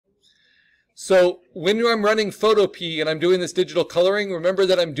So when I'm running Photopea and I'm doing this digital coloring, remember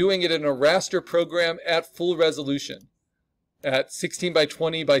that I'm doing it in a raster program at full resolution at 16 by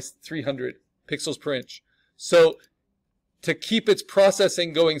 20 by 300 pixels per inch. So to keep its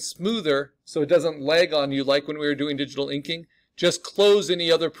processing going smoother so it doesn't lag on you like when we were doing digital inking, just close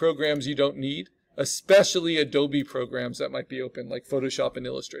any other programs you don't need, especially Adobe programs that might be open like Photoshop and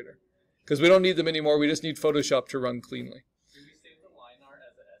Illustrator. Because we don't need them anymore, we just need Photoshop to run cleanly.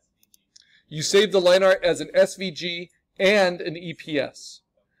 You save the line art as an SVG and an EPS.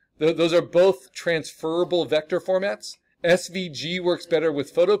 Those are both transferable vector formats. SVG works better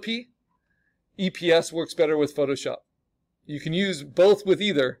with Photopea. EPS works better with Photoshop. You can use both with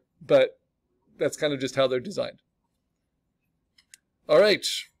either, but that's kind of just how they're designed. All right.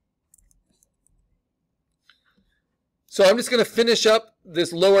 So I'm just going to finish up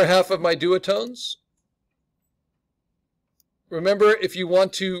this lower half of my duotones. Remember, if you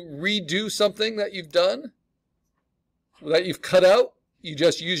want to redo something that you've done, that you've cut out, you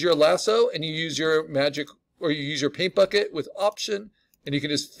just use your lasso and you use your magic, or you use your paint bucket with option, and you can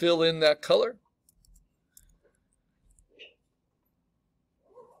just fill in that color.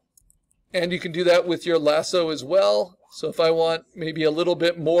 And you can do that with your lasso as well. So if I want maybe a little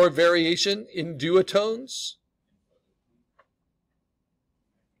bit more variation in duotones,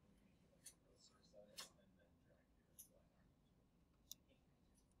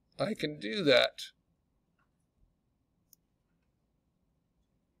 I can do that.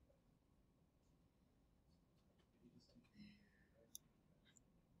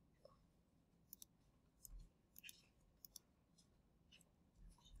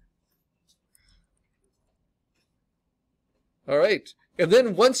 All right. And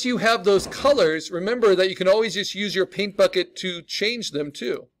then once you have those colors, remember that you can always just use your paint bucket to change them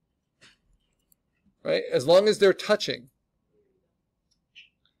too. Right? As long as they're touching.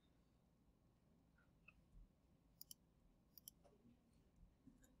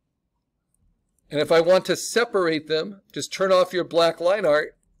 And if I want to separate them, just turn off your black line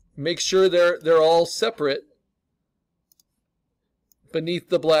art, make sure they're all separate beneath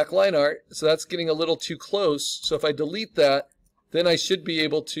the black line art. So that's getting a little too close. So if I delete that, then I should be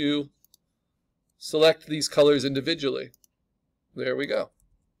able to select these colors individually. There we go.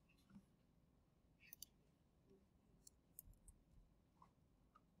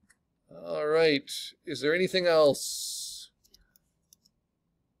 All right. Is there anything else?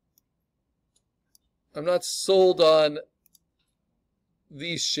 I'm not sold on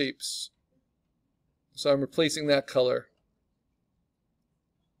these shapes, so I'm replacing that color.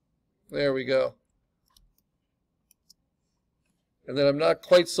 There we go. And then I'm not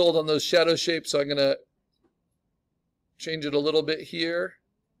quite sold on those shadow shapes, so I'm going to change it a little bit here.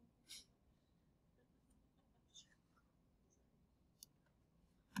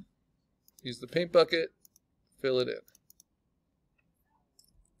 Use the paint bucket, fill it in.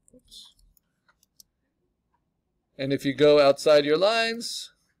 Oops. And if you go outside your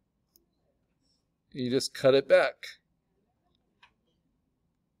lines, you just cut it back.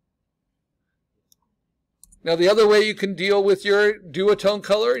 Now the other way you can deal with your duotone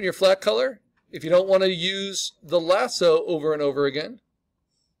color and your flat color, if you don't want to use the lasso over and over again,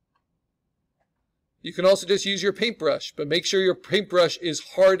 you can also just use your paintbrush, but make sure your paintbrush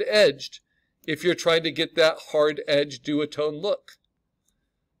is hard-edged if you're trying to get that hard-edged duotone look.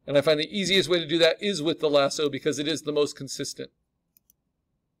 And I find the easiest way to do that is with the lasso because it is the most consistent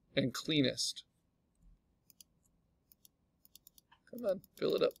and cleanest. Come on,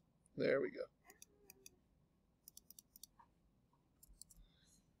 fill it up. There we go.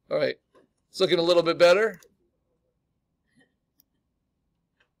 All right, it's looking a little bit better.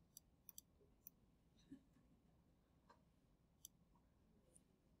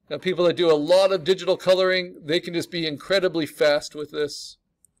 Now people that do a lot of digital coloring, they can just be incredibly fast with this,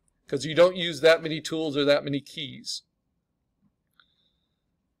 because you don't use that many tools or that many keys.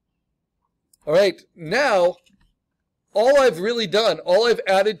 All right, now all I've really done, all I've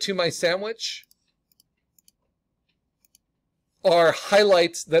added to my sandwich are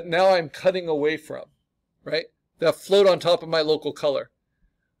highlights that now I'm cutting away from, right? That float on top of my local color.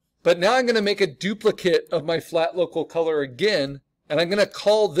 But now I'm going to make a duplicate of my flat local color again, and I'm going to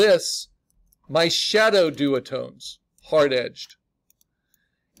call this my shadow duotones, hard-edged.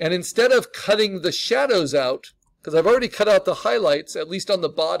 And instead of cutting the shadows out, because I've already cut out the highlights, at least on the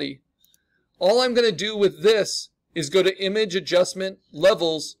body, all I'm going to do with this is go to Image Adjustment,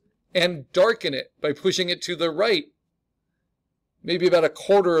 Levels, and darken it by pushing it to the right, maybe about a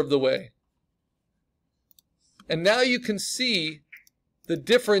quarter of the way. And now you can see the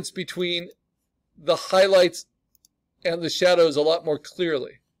difference between the highlights and the shadows a lot more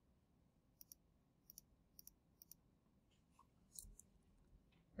clearly.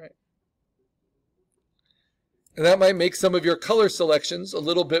 And that might make some of your color selections a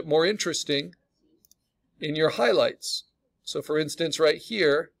little bit more interesting in your highlights. So for instance, right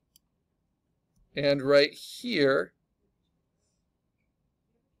here and right here,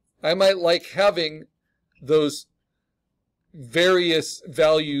 I might like having those various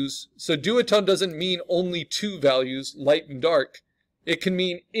values. So duotone doesn't mean only two values, light and dark. It can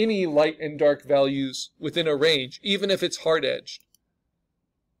mean any light and dark values within a range, even if it's hard-edged.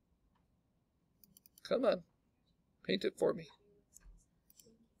 Come on, paint it for me.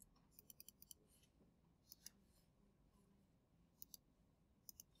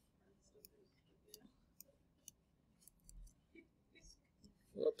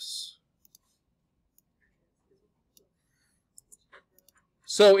 Whoops.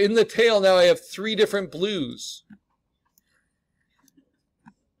 So in the tail now I have 3 different blues.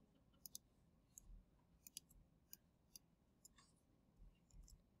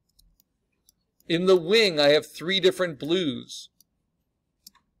 In the wing I have 3 different blues.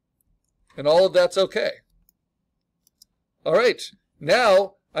 And all of that's okay. All right,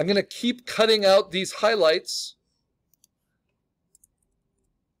 now I'm going to keep cutting out these highlights.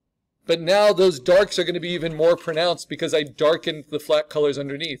 But now those darks are going to be even more pronounced because I darkened the flat colors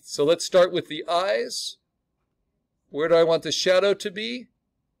underneath. So let's start with the eyes. Where do I want the shadow to be?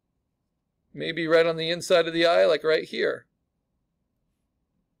 Maybe right on the inside of the eye, like right here.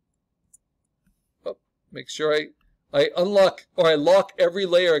 Oh, make sure I unlock or I lock every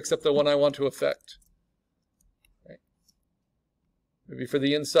layer except the one I want to affect. Okay. Maybe for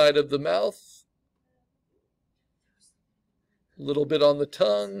the inside of the mouth. A little bit on the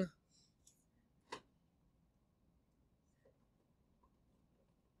tongue.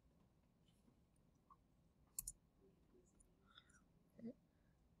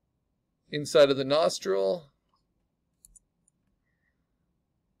 Inside of the nostril,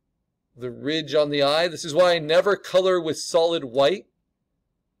 the ridge on the eye. This is why I never color with solid white,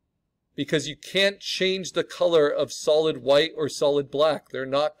 because you can't change the color of solid white or solid black. They're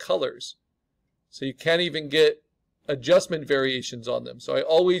not colors. So you can't even get adjustment variations on them. So I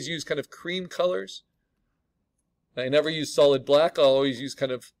always use kind of cream colors. I never use solid black. I'll always use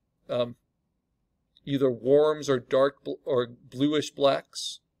kind of either warms or dark or bluish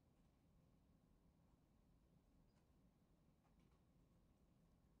blacks.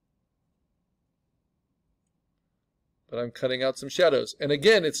 But I'm cutting out some shadows. And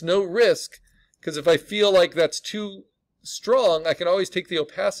again, it's no risk, because if I feel like that's too strong, I can always take the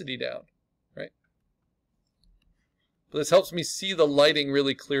opacity down, right? But this helps me see the lighting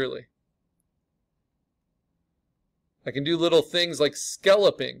really clearly. I can do little things like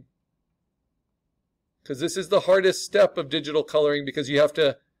scalloping, because this is the hardest step of digital coloring, because you have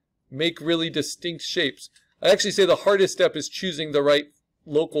to make really distinct shapes. I actually say the hardest step is choosing the right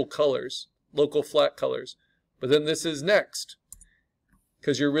local colors, local flat colors. But then this is next,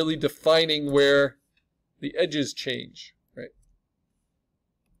 because you're really defining where the edges change, right?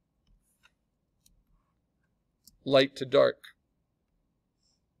 Light to dark.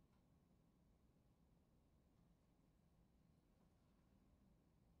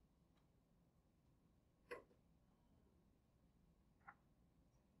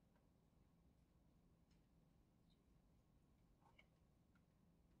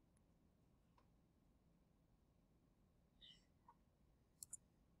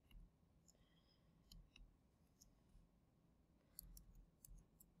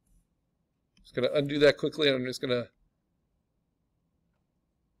 Just going to undo that quickly, and I'm just going to,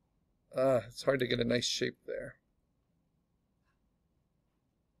 it's hard to get a nice shape there.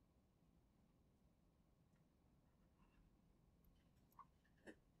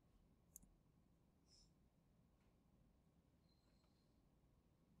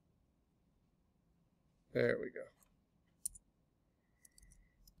 There we go.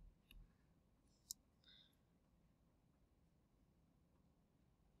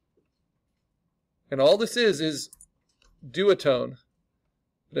 And all this is duotone,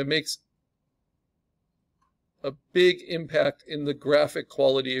 but it makes a big impact in the graphic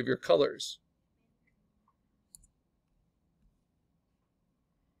quality of your colors.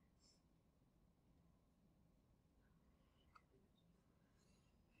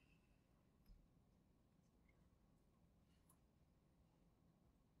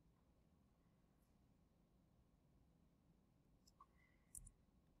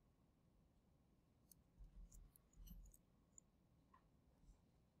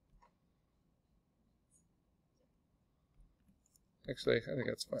 Actually, I think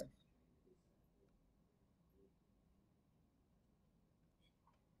that's fine.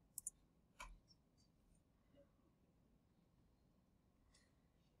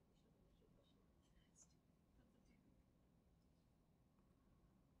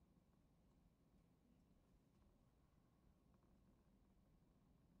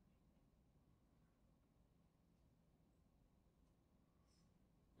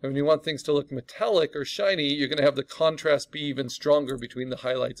 And when you want things to look metallic or shiny, you're going to have the contrast be even stronger between the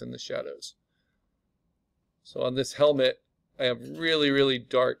highlights and the shadows. So on this helmet, I have really, really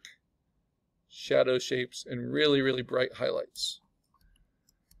dark shadow shapes and really, really bright highlights.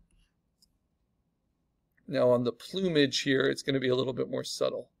 Now on the plumage here, it's going to be a little bit more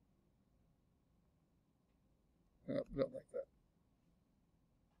subtle. Oh, not like that.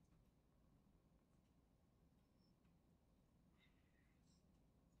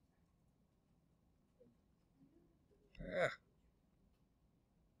 Ah.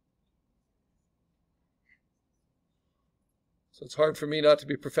 So it's hard for me not to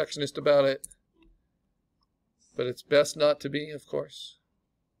be perfectionist about it, but it's best not to be, of course.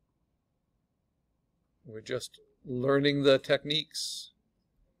 We're just learning the techniques,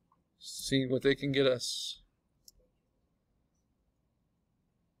 seeing what they can get us.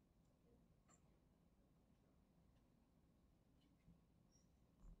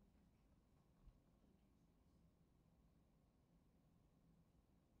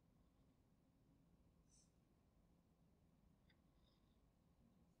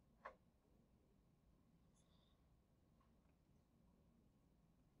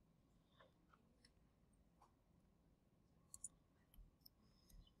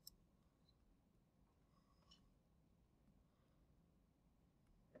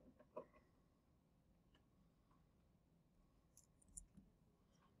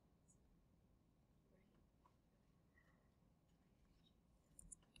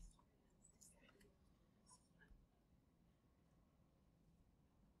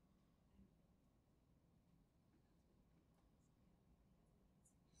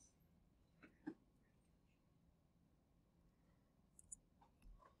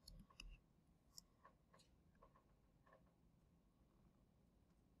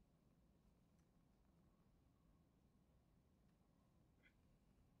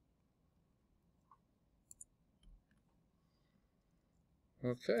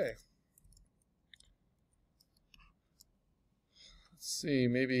 Okay. Let's see,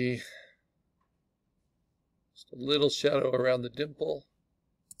 maybe just a little shadow around the dimple.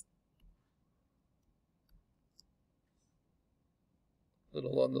 A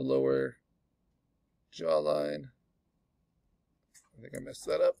little on the lower jawline. I think I messed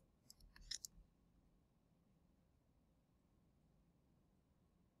that up.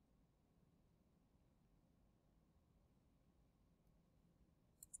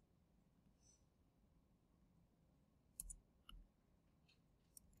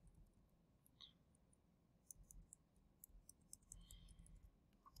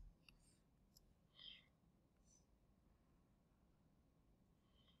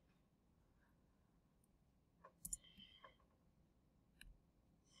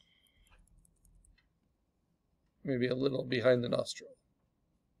 Maybe a little behind the nostril.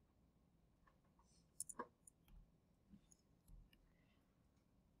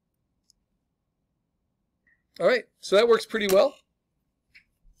 All right, so that works pretty well.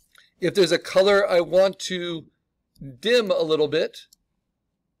 If there's a color I want to dim a little bit,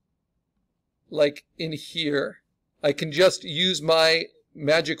 like in here, I can just use my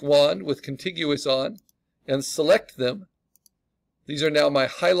magic wand with contiguous on and select them. These are now my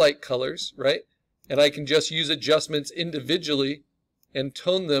highlight colors, right? And I can just use adjustments individually and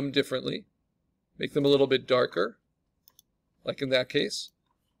tone them differently. Make them a little bit darker, like in that case.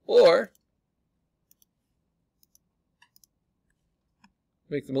 Or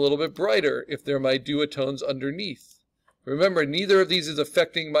make them a little bit brighter if they're my duotones underneath. Remember, neither of these is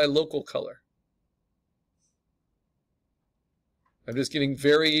affecting my local color. I'm just getting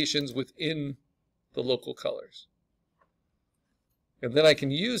variations within the local colors. And then I can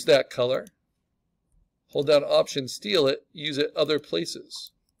use that color, hold down Option, steal it, use it other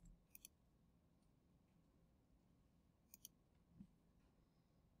places.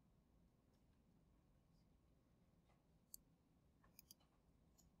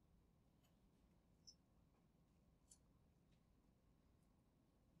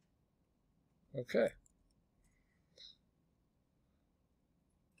 Okay.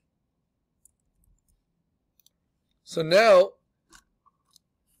 So now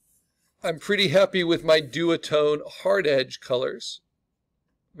I'm pretty happy with my duotone hard edge colors.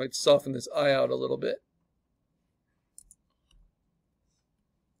 Might soften this eye out a little bit.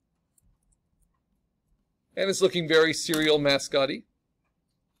 And it's looking very serial mascot-y.